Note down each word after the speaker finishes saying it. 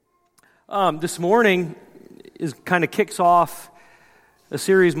This morning kind of kicks off a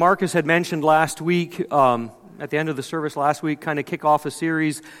series Marcus had mentioned last week, at the end of the service last week, kind of kick off a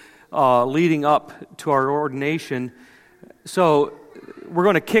series leading up to our ordination. So we're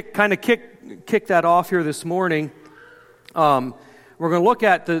going to kick that off here this morning. We're going to look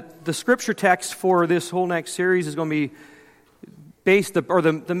at the scripture text for this whole next series is going to be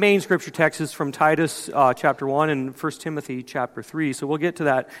the main scripture text is from Titus chapter 1 and 1 Timothy chapter 3. So we'll get to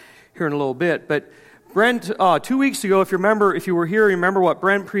that here in a little bit. But Brent, 2 weeks ago, if you were here, remember what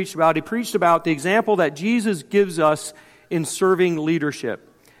Brent preached about. He preached about the example that Jesus gives us in serving leadership.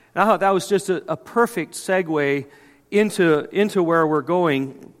 And I thought that was just a perfect segue into where we're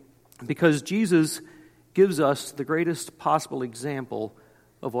going, because Jesus gives us the greatest possible example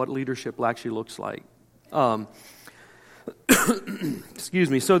of what leadership actually looks like. Excuse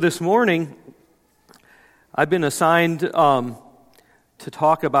me. So this morning, I've been assigned to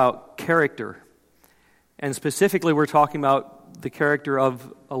talk about character. And specifically, we're talking about the character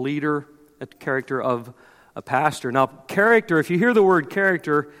of a leader, a character of a pastor. Now, character, if you hear the word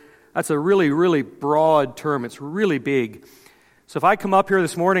character, that's a really, really broad term. It's really big. So if I come up here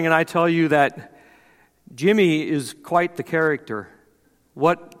this morning and I tell you that Jimmy is quite the character,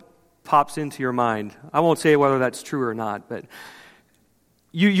 what pops into your mind? I won't say whether that's true or not, but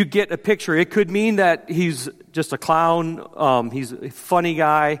you get a picture. It could mean that he's just a clown, he's a funny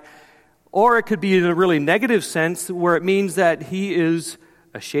guy, or it could be in a really negative sense where it means that he is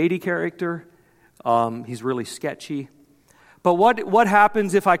a shady character, he's really sketchy. But what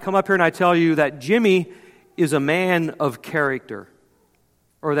happens if I come up here and I tell you that Jimmy is a man of character,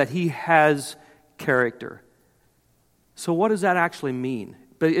 or that he has character? So what does that actually mean?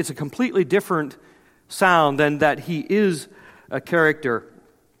 But it's a completely different sound than that he is a character.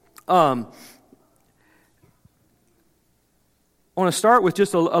 I want to start with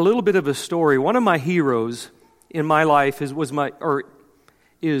just a little bit of a story. One of my heroes in my life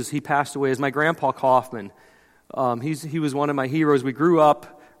he passed away, is my grandpa Kaufman. He was one of my heroes. We grew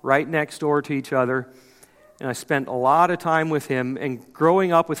up right next door to each other, and I spent a lot of time with him. And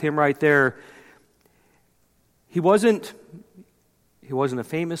growing up with him right there, he wasn't a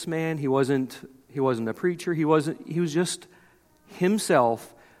famous man. He wasn't a preacher. He was just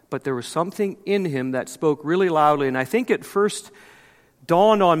himself. But there was something in him that spoke really loudly. And I think it first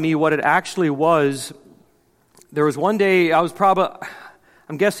dawned on me what it actually was. There was one day,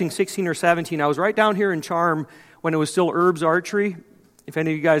 I'm guessing 16 or 17. I was right down here in Charm when it was still Herb's Archery. If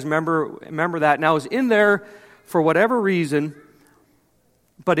any of you guys remember that. And I was in there for whatever reason.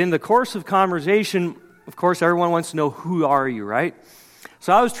 But in the course of conversation, of course, everyone wants to know, who are you, right?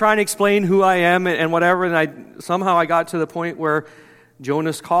 So I was trying to explain who I am and whatever, and I got to the point where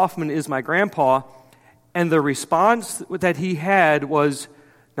Jonas Kaufman is my grandpa, and the response that he had was,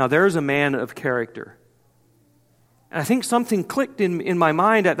 now there's a man of character. And I think something clicked in my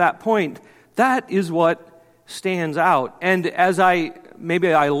mind at that point. That is what stands out. And as I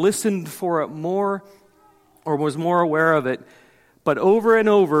listened for it more, or was more aware of it, but over and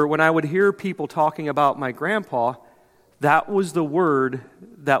over, when I would hear people talking about my grandpa, that was the word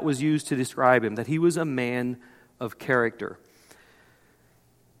that was used to describe him, that he was a man of character.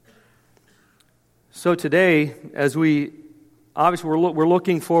 So today, as we're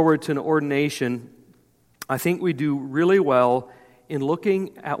looking forward to an ordination, I think we do really well in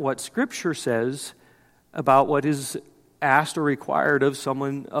looking at what Scripture says about what is asked or required of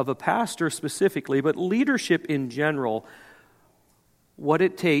someone, of a pastor specifically, but leadership in general, what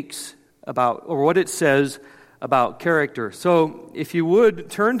it takes about, or what it says about character. So if you would,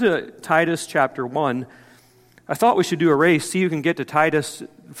 turn to Titus chapter 1. I thought we should do a race, see who can get to Titus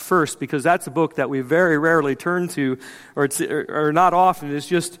first, because that's a book that we very rarely turn to, or not often. It's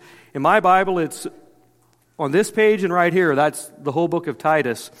just, in my Bible, it's on this page and right here. That's the whole book of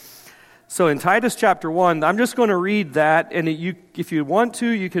Titus. So in Titus chapter 1, I'm just going to read that, and if you want to,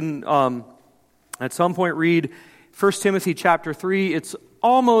 you can at some point read 1 Timothy chapter 3. It's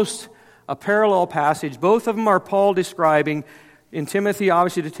almost a parallel passage. Both of them are Paul describing, in Timothy,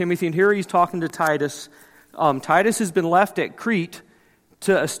 obviously to Timothy, and here he's talking to Titus. Titus has been left at Crete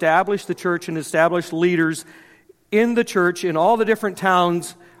to establish the church and establish leaders in the church in all the different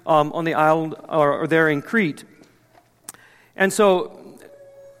towns on the island or there in Crete. And so,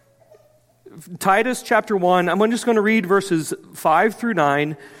 Titus chapter 1, I'm just going to read verses 5 through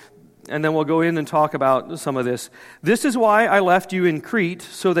 9, and then we'll go in and talk about some of this. This is why I left you in Crete,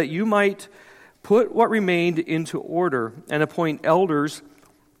 so that you might put what remained into order and appoint elders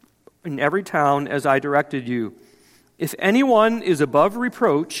in every town as I directed you. If anyone is above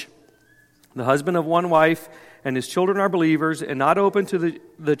reproach, the husband of one wife, and his children are believers, and not open to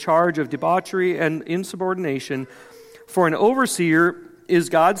the charge of debauchery and insubordination. For an overseer as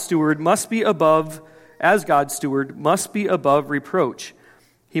God's steward must be above reproach.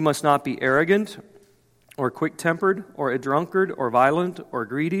 He must not be arrogant, or quick-tempered, or a drunkard, or violent, or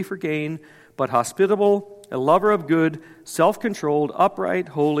greedy for gain, but hospitable, a lover of good, self-controlled, upright,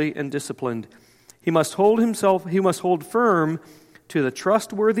 holy, and disciplined. He must hold firm to the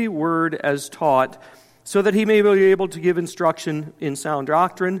trustworthy word as taught, so that he may be able to give instruction in sound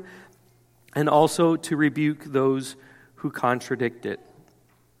doctrine, and also to rebuke those who contradict it.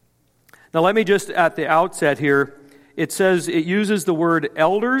 Now let me just, at the outset here, it uses the word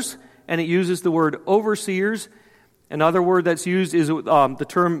elders, and it uses the word overseers. Another word that's used is, the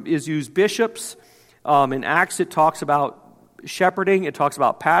term is used bishops. In Acts it talks about shepherding, it talks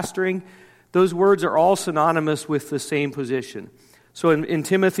about pastoring. Those words are all synonymous with the same position. So in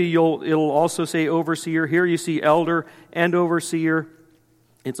Timothy, it'll also say overseer. Here you see elder and overseer.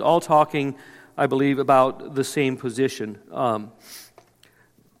 It's all talking, I believe, about the same position.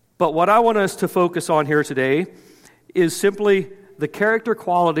 But what I want us to focus on here today is simply the character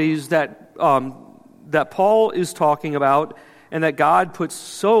qualities that Paul is talking about and that God puts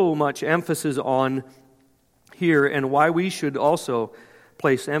so much emphasis on here, and why we should also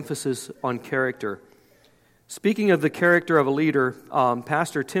place emphasis on character. Speaking of the character of a leader,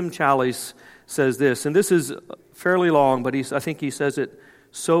 Pastor Tim Challies says this, and this is fairly long, but I think he says it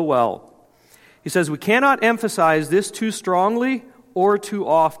so well. He says, "We cannot emphasize this too strongly or too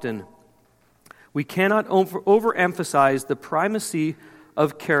often. We cannot overemphasize the primacy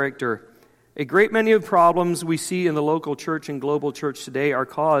of character. A great many of the problems we see in the local church and global church today are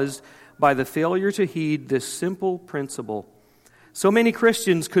caused by the failure to heed this simple principle. So many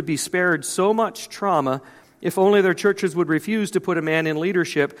Christians could be spared so much trauma if only their churches would refuse to put a man in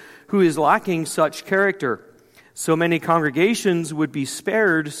leadership who is lacking such character. So many congregations would be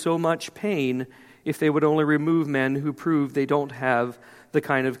spared so much pain if they would only remove men who prove they don't have the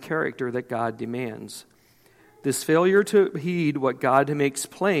kind of character that God demands. This failure to heed what God makes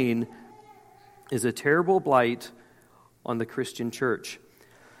plain is a terrible blight on the Christian church."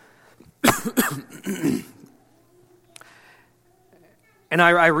 And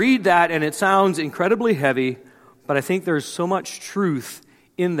I read that, and it sounds incredibly heavy, but I think there's so much truth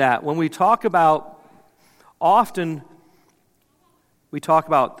in that. When we talk about, often we talk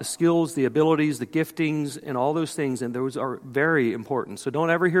about the skills, the abilities, the giftings, and all those things, and those are very important. So don't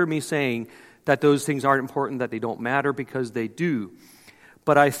ever hear me saying that those things aren't important, that they don't matter, because they do.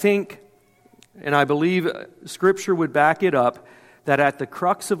 But I think, and I believe Scripture would back it up, that at the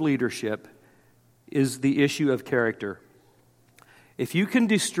crux of leadership is the issue of character. If you can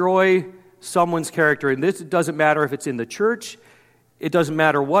destroy someone's character, and this doesn't matter if it's in the church, it doesn't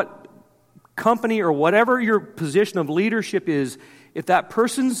matter what company or whatever your position of leadership is, if that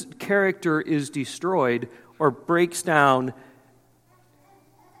person's character is destroyed or breaks down,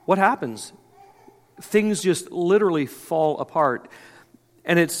 what happens? Things just literally fall apart.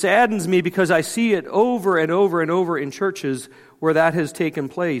 And it saddens me because I see it over and over and over in churches where that has taken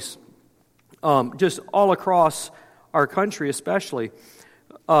place, just all across our country especially.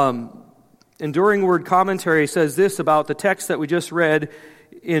 Enduring Word Commentary says this about the text that we just read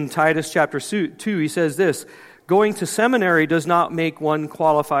in Titus chapter 2. He says this: "Going to seminary does not make one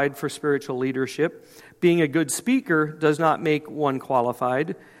qualified for spiritual leadership. Being a good speaker does not make one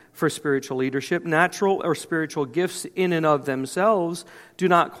qualified for spiritual leadership. Natural or spiritual gifts in and of themselves do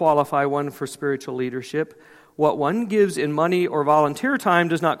not qualify one for spiritual leadership. What one gives in money or volunteer time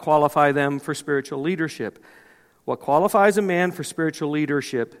does not qualify them for spiritual leadership. What qualifies a man for spiritual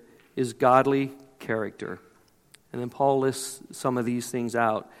leadership is godly character." And then Paul lists some of these things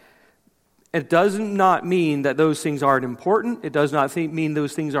out. It does not mean that those things aren't important. It does not mean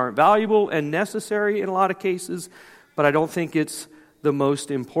those things aren't valuable and necessary in a lot of cases, but I don't think it's the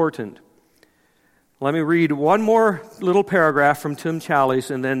most important. Let me read one more little paragraph from Tim Challies,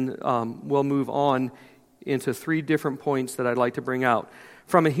 and then we'll move on into 3 different points that I'd like to bring out.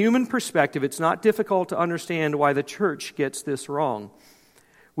 From a human perspective, it's not difficult to understand why the church gets this wrong.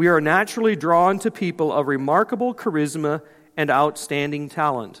 We are naturally drawn to people of remarkable charisma and outstanding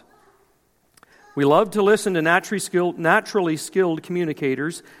talent. We love to listen to naturally skilled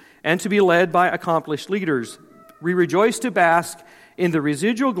communicators and to be led by accomplished leaders. We rejoice to bask in the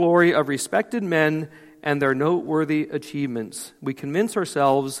residual glory of respected men and their noteworthy achievements. We convince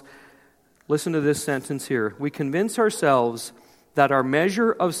ourselves, listen to this sentence here, we convince ourselves that our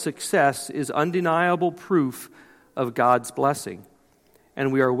measure of success is undeniable proof of God's blessing,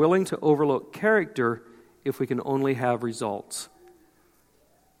 and we are willing to overlook character if we can only have results.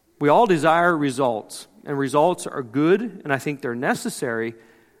 We all desire results. and results are good, and I think they're necessary.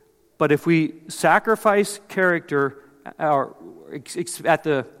 But if we sacrifice character,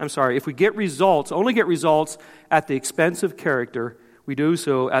 if we get results, only get results at the expense of character, we do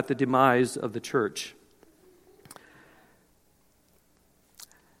so at the demise of the church.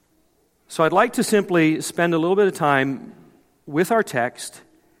 So I'd like to simply spend a little bit of time with our text.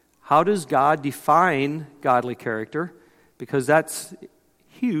 How does God define godly character? Because that's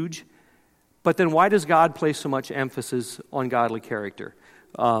huge. But then why does God place so much emphasis on godly character?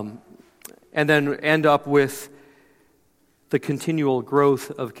 And then end up with the continual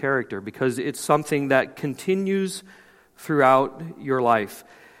growth of character, because it's something that continues throughout your life.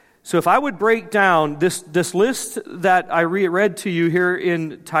 So if I would break down this list that I read to you here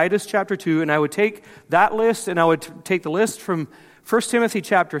in Titus chapter 2, and I would take that list and I would take the list from 1 Timothy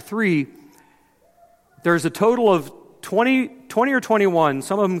chapter 3, there's a total of 20 or 21.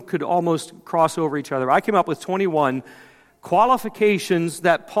 Some of them could almost cross over each other. I came up with 21 qualifications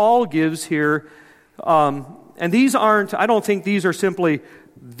that Paul gives here. And these aren't, I don't think these are simply,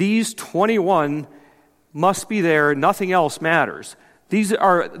 these 21 must be there, nothing else matters.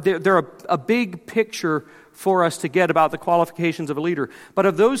 They're a big picture for us to get about the qualifications of a leader. But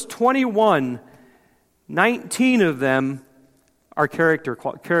of those 21, 19 of them are character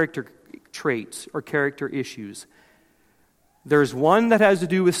traits or character issues. There's one that has to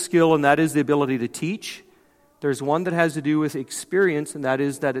do with skill, and that is the ability to teach. There's one that has to do with experience, and that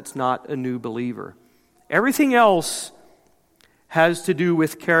is that it's not a new believer. Everything else has to do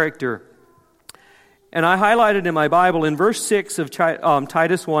with character. And I highlighted in my Bible, in verse 6 of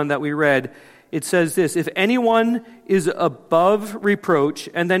Titus 1 that we read, it says this: if anyone is above reproach,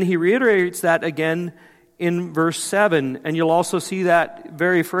 and then he reiterates that again in verse 7, and you'll also see that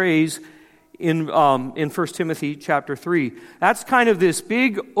very phrase in 1 Timothy chapter 3. That's kind of this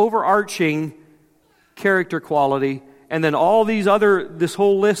big overarching character quality, and then this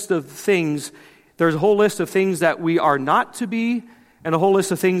whole list of things. There's a whole list of things that we are not to be, and a whole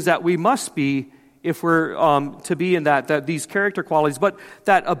list of things that we must be if we're to be in that these character qualities. But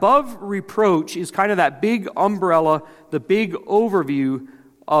that above reproach is kind of that big umbrella, the big overview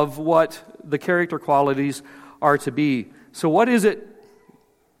of what the character qualities are to be. So what is it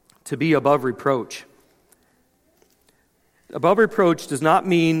to be above reproach? Above reproach does not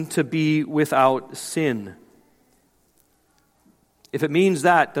mean to be without sin. If it means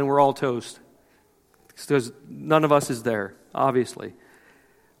that, then we're all toast. Because none of us is there, obviously.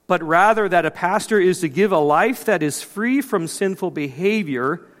 But rather that a pastor is to give a life that is free from sinful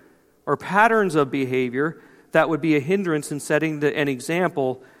behavior or patterns of behavior that would be a hindrance in setting an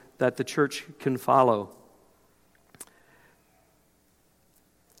example that the church can follow.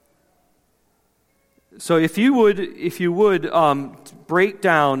 So if you would break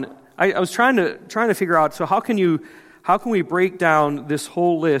down, I was trying to figure out, so how can we break down this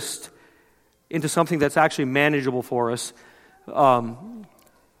whole list into something that's actually manageable for us?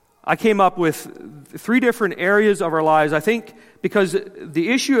 I came up with 3 different areas of our lives, I think, because the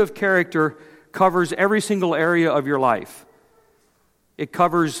issue of character covers every single area of your life. It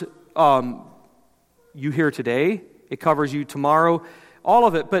covers you here today. It covers you tomorrow. All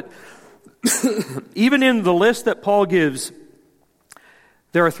of it. But even in the list that Paul gives,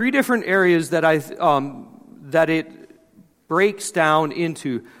 there are 3 different areas that that it breaks down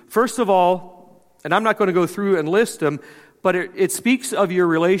into. First of all, and I'm not going to go through and list them, but it speaks of your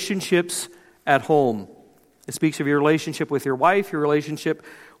relationships at home. It speaks of your relationship with your wife, your relationship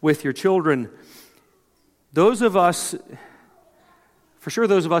with your children. Those of us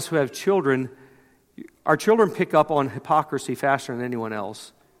who have children, our children pick up on hypocrisy faster than anyone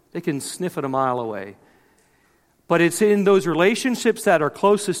else. They can sniff it a mile away. But it's in those relationships that are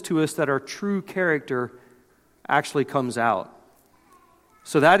closest to us that our true character actually comes out.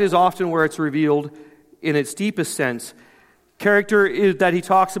 So that is often where it's revealed in its deepest sense. Character that he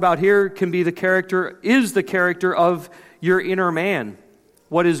talks about here is the character of your inner man.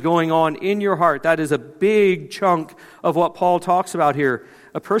 What is going on in your heart. That is a big chunk of what Paul talks about here.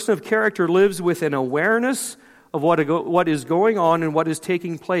 A person of character lives with an awareness of what is going on and what is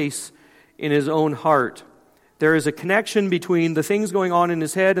taking place in his own heart. There is a connection between the things going on in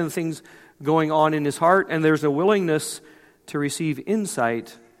his head and the things going on in his heart, and there's a willingness to receive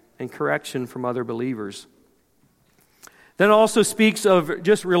insight and correction from other believers. Then it also speaks of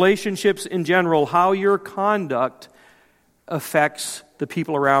just relationships in general, how your conduct affects the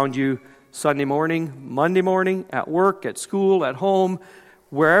people around you Sunday morning, Monday morning, at work, at school, at home,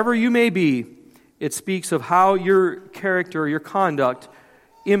 wherever you may be. It speaks of how your character, your conduct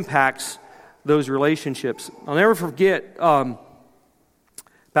impacts those relationships. I'll never forget,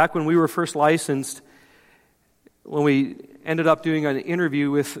 back when we were first licensed, when we ended up doing an interview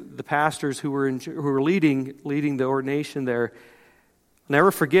with the pastors who were leading the ordination there, I'll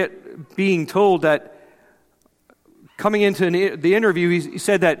never forget being told that coming into the interview, he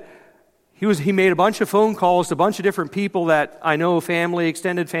said that he made a bunch of phone calls to a bunch of different people that I know, family,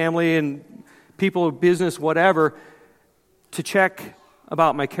 extended family, and people of business, whatever, to check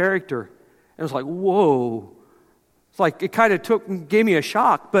about my character. And it was like, whoa. It's like it kind of gave me a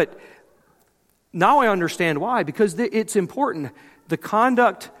shock, but now I understand why, because it's important. The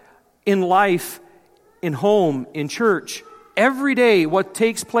conduct in life, in home, in church, every day, what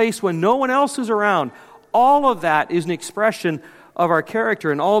takes place when no one else is around, all of that is an expression of our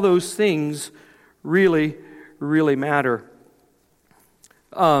character, and all those things really, really matter.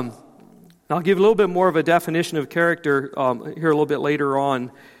 I'll give a little bit more of a definition of character here a little bit later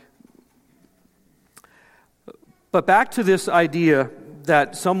on. But back to this idea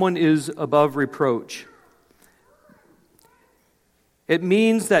that someone is above reproach. It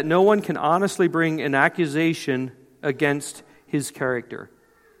means that no one can honestly bring an accusation against his character.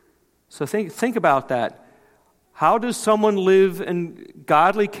 So think about that. How does someone live in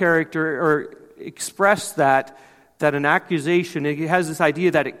godly character or express that an accusation, it has this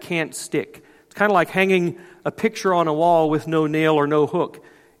idea that it can't stick. It's kind of like hanging a picture on a wall with no nail or no hook.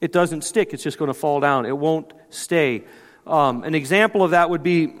 It doesn't stick, it's just going to fall down. It won't stay. An example of that would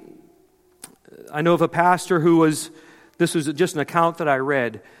be, I know of a pastor this was just an account that I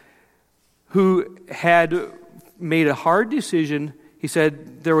read, who had made a hard decision. He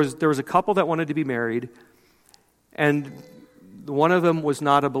said there was a couple that wanted to be married, and one of them was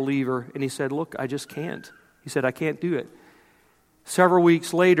not a believer, and he said, look, I just can't. He said, I can't do it. Several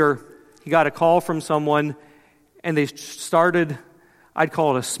weeks later, he got a call from someone, and they started, I'd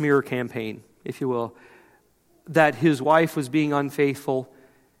call it a smear campaign, if you will, that his wife was being unfaithful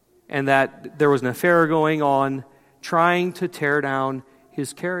and that there was an affair going on, trying to tear down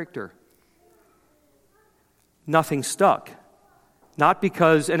his character. Nothing stuck. Not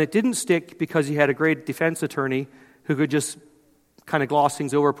because, and it didn't stick because he had a great defense attorney who could just kind of gloss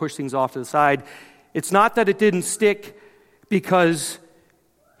things over, push things off to the side. It's not that it didn't stick because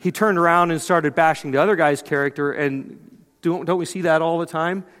he turned around and started bashing the other guy's character, and don't we see that all the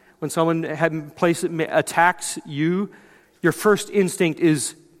time? When someone attacks you, your first instinct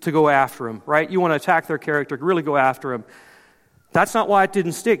is to go after him, right? You want to attack their character, really go after him. That's not why it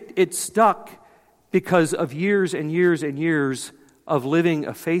didn't stick. It stuck because of years and years and years of living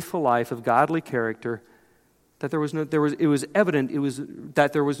a faithful life of godly character, that it was evident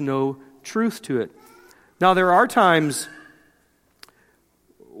that there was no truth to it. Now, there are times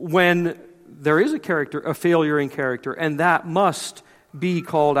when there is a failure in character, and that must be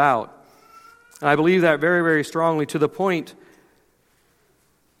called out. And I believe that very, very strongly, to the point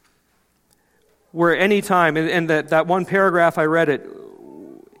where any time, and that one paragraph I read it,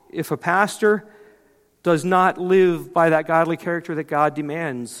 if a pastor does not live by that godly character that God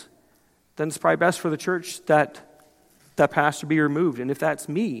demands, then it's probably best for the church that pastor be removed. And if that's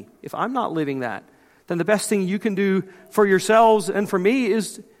me, if I'm not living that, then the best thing you can do for yourselves and for me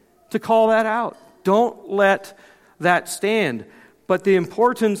is to call that out. Don't let that stand. But the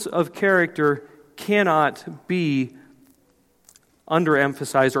importance of character cannot be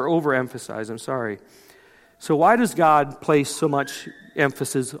underemphasized or overemphasized. So why does God place so much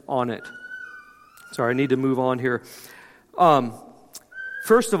emphasis on it? Sorry, I need to move on here.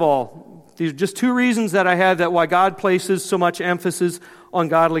 First of all, these are just two reasons that I have that why God places so much emphasis on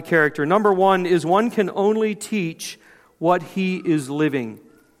godly character. Number one is one can only teach what he is living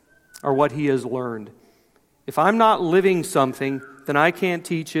or what he has learned. If I'm not living something, then I can't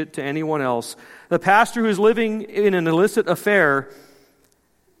teach it to anyone else. The pastor who's living in an illicit affair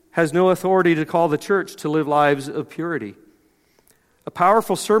has no authority to call the church to live lives of purity. A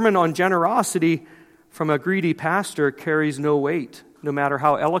powerful sermon on generosity from a greedy pastor carries no weight, no matter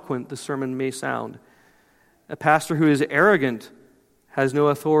how eloquent the sermon may sound. A pastor who is arrogant has no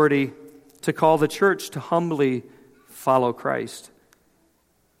authority to call the church to humbly follow Christ.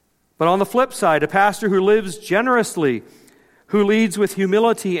 But on the flip side, a pastor who lives generously, who leads with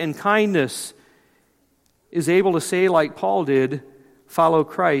humility and kindness, is able to say like Paul did, follow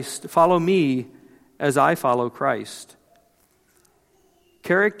Christ, follow me as I follow Christ.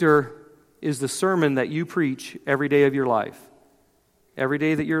 Character is the sermon that you preach every day of your life. Every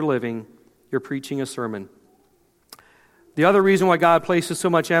day that you're living, you're preaching a sermon. The other reason why God places so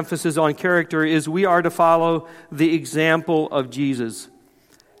much emphasis on character is we are to follow the example of Jesus.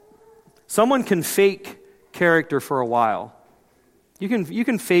 Someone can fake character for a while. You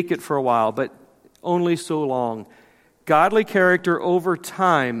can fake it for a while, but only so long. Godly character over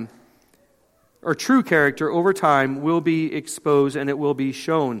time or true character over time will be exposed and it will be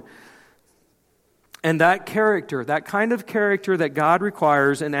shown. And that character, that kind of character that God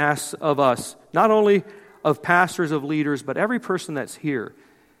requires and asks of us, not only of pastors, of leaders, but every person that's here,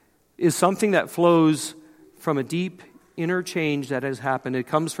 is something that flows from a deep inner change that has happened. It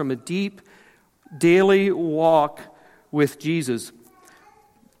comes from a deep daily walk with Jesus.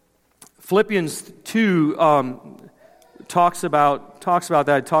 Philippians 2 talks about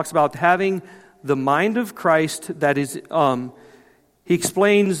that. It talks about having the mind of Christ. That is, he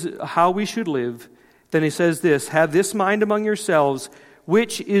explains how we should live. Then he says this, have this mind among yourselves,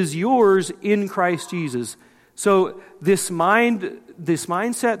 which is yours in Christ Jesus. So this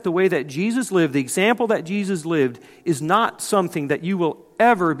mindset, the way that Jesus lived, the example that Jesus lived, is not something that you will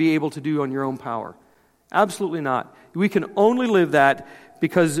ever be able to do on your own power. Absolutely not. We can only live that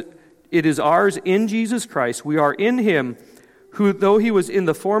because it is ours in Jesus Christ. We are in Him, who, though He was in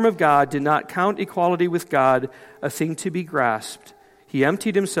the form of God, did not count equality with God a thing to be grasped. He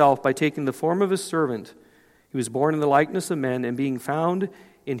emptied Himself by taking the form of a servant. He was born in the likeness of men, and being found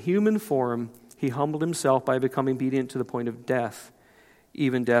in human form, He humbled Himself by becoming obedient to the point of death,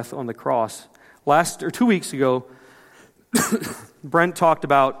 even death on the cross. 2 weeks ago, Brent talked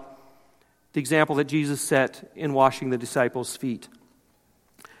about the example that Jesus set in washing the disciples' feet.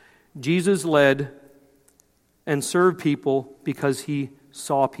 Jesus led and served people because He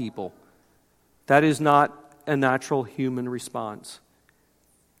saw people. That is not a natural human response.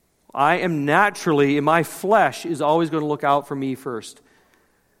 I am naturally, in my flesh, is always going to look out for me first.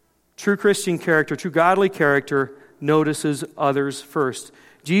 True Christian character, true godly character, notices others first.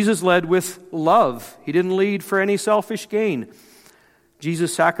 Jesus led with love. He didn't lead for any selfish gain.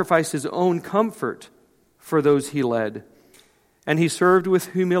 Jesus sacrificed His own comfort for those He led. And He served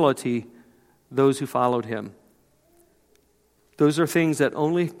with humility those who followed Him. Those are things that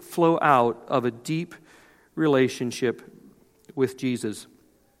only flow out of a deep relationship with Jesus.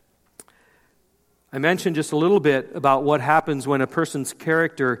 I mentioned just a little bit about what happens when a person's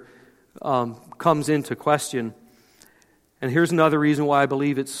character comes into question. And here's another reason why I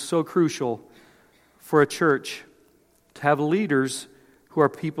believe it's so crucial for a church to have leaders who are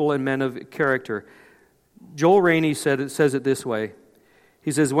people and men of character. Joel Rainey says it this way.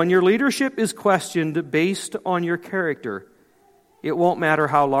 He says, when your leadership is questioned based on your character, it won't matter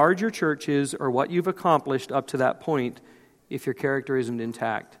how large your church is or what you've accomplished up to that point if your character isn't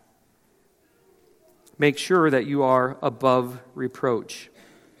intact. Make sure that you are above reproach.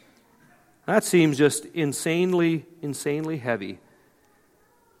 That seems just insanely heavy.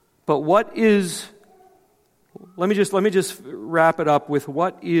 But what is, let me just wrap it up with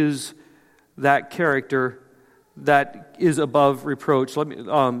what is that character that is above reproach. Let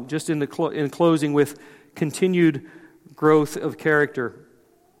me just in closing with continued growth of character.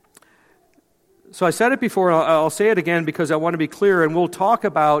 So I said it before, and I'll say it again because I want to be clear, and we'll talk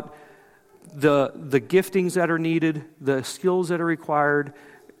about the giftings that are needed, the skills that are required.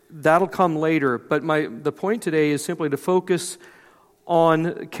 That'll come later. But the point today is simply to focus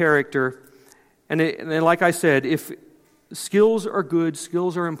on character. And like I said, if skills are good,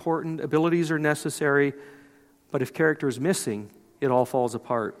 skills are important, abilities are necessary, but if character is missing, it all falls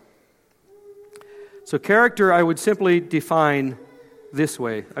apart. So character, I would simply define this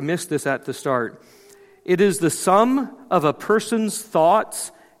way. I missed this at the start. It is the sum of a person's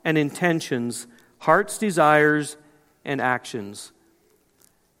thoughts and intentions, heart's desires and actions.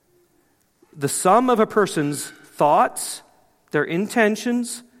 The sum of a person's thoughts, their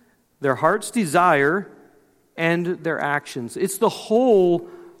intentions, their heart's desire, and their actions. It's the whole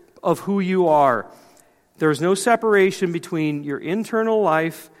of who you are. There's no separation between your internal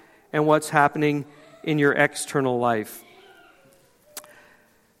life and what's happening in your external life.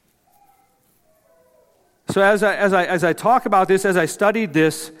 So as I talk about this, as I studied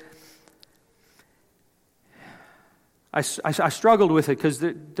this, I struggled with it because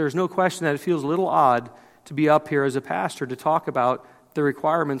there's no question that it feels a little odd to be up here as a pastor to talk about the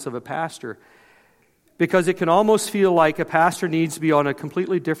requirements of a pastor. Because it can almost feel like a pastor needs to be on a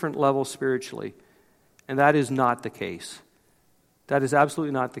completely different level spiritually. And that is not the case. That is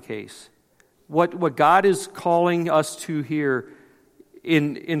absolutely not the case. What God is calling us to here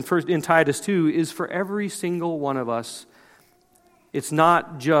in Titus 2 is for every single one of us. It's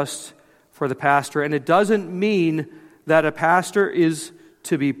not just for the pastor. And it doesn't mean that a pastor is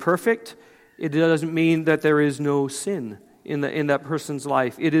to be perfect. It doesn't mean that there is no sin in that person's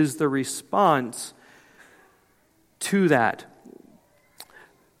life. It is the response to that.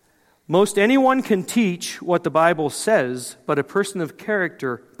 Most anyone can teach what the Bible says, but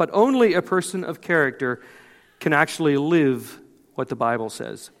only a person of character can actually live what the Bible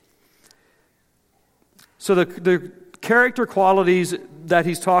says. So the character qualities that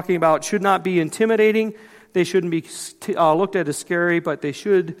he's talking about should not be intimidating. They shouldn't be looked at as scary, but they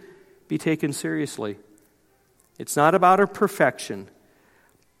should be taken seriously. It's not about a perfection,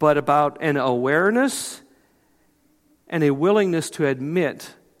 but about an awareness and a willingness to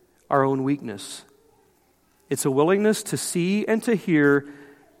admit our own weakness. It's a willingness to see and to hear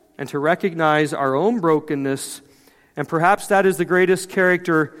and to recognize our own brokenness, and perhaps that is the greatest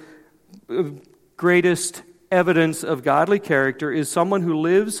evidence of godly character, is someone who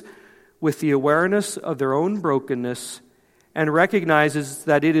lives with the awareness of their own brokenness and recognizes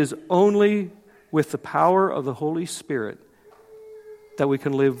that it is only with the power of the Holy Spirit that we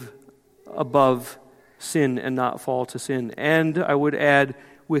can live above sin and not fall to sin. And I would add,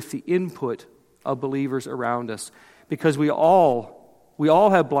 with the input of believers around us, because we all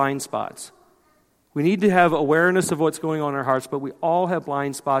have blind spots. We need to have awareness of what's going on in our hearts, but we all have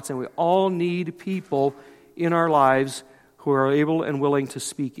blind spots, and we all need people in our lives who are able and willing to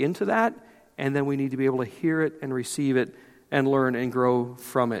speak into that, and then we need to be able to hear it and receive it and learn and grow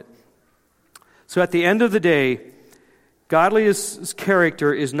from it. So at the end of the day, godliness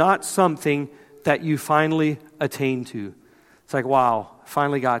character is not something that you finally attain to. It's like, wow,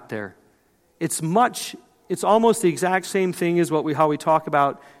 finally got there. It's almost the exact same thing as how we talk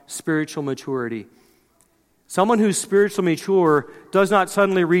about spiritual maturity. Someone who's spiritually mature does not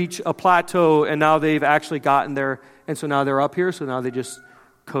suddenly reach a plateau and now they've actually gotten there, and so now they're up here, so now they just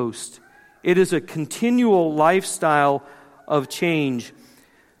coast. It is a continual lifestyle of change.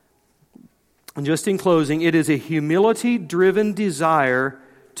 And just in closing, it is a humility-driven desire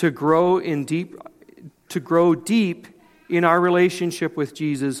to grow deep in our relationship with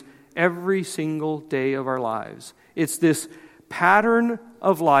Jesus every single day of our lives. It's this pattern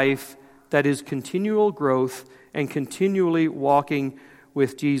of life that is continual growth and continually walking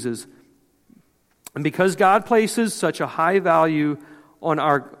with Jesus. And because God places such a high value on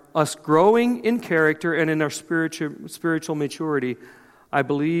us growing in character and in our spiritual maturity, I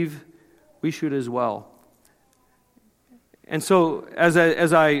believe we should as well. And so as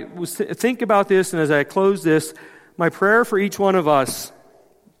I think about this and as I close this, my prayer for each one of us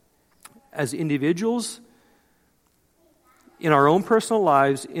as individuals, in our own personal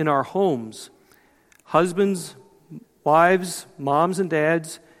lives, in our homes, husbands, wives, moms and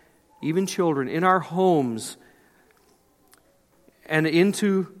dads, even children, in our homes and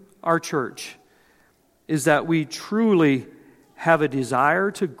into our church, is that we truly have a desire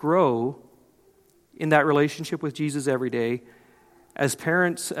to grow in that relationship with Jesus every day, as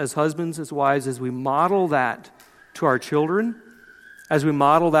parents, as husbands, as wives, as we model that to our children, as we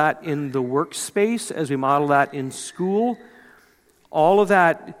model that in the workspace, as we model that in school. All of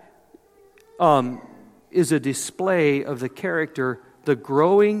that is a display of the character, the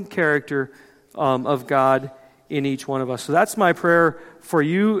growing character of God in each one of us. So that's my prayer for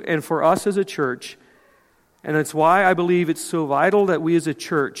you and for us as a church. And that's why I believe it's so vital that we as a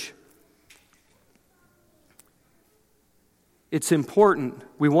church, it's important.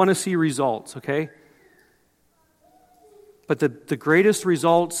 We want to see results, okay? But the greatest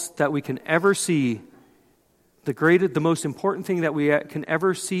results that we can ever see, the most important thing that we can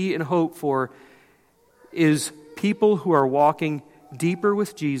ever see and hope for, is people who are walking deeper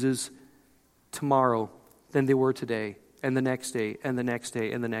with Jesus tomorrow than they were today, and the next day, and the next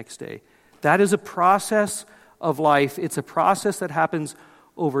day, and the next day. That is a process of life. It's a process that happens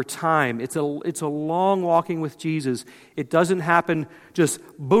over time. It's a long walking with Jesus. It doesn't happen just,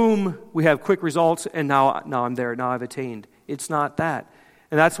 boom, we have quick results, and now I'm there, now I've attained. It's not that.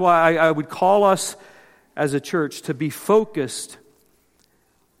 And that's why I would call us as a church to be focused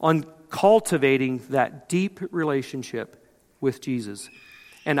on cultivating that deep relationship with Jesus.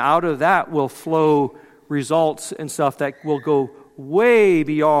 And out of that will flow results and stuff that will go way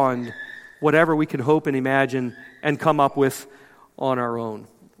beyond whatever we can hope and imagine and come up with on our own.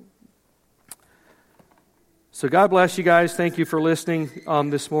 So God bless you guys. Thank you for listening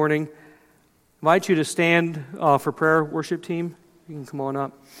this morning. I invite you to stand for prayer, worship team. You can come on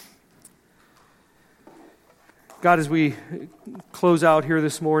up. God, as we close out here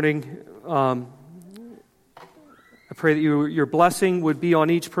this morning, I pray that your blessing would be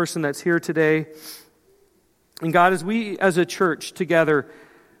on each person that's here today. And God, as we as a church together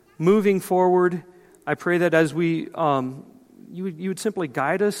moving forward, I pray that as we you would simply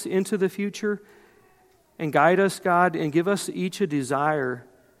guide us into the future and guide us, God, and give us each a desire,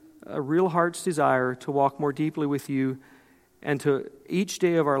 a real heart's desire to walk more deeply with you, and to each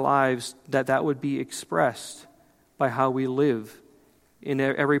day of our lives that would be expressed by how we live in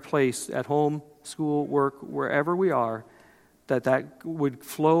every place, at home, school, work, wherever we are, that would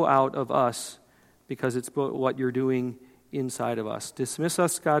flow out of us because it's what you're doing inside of us. Dismiss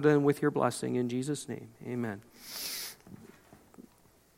us, God, then with your blessing. In Jesus' name, amen.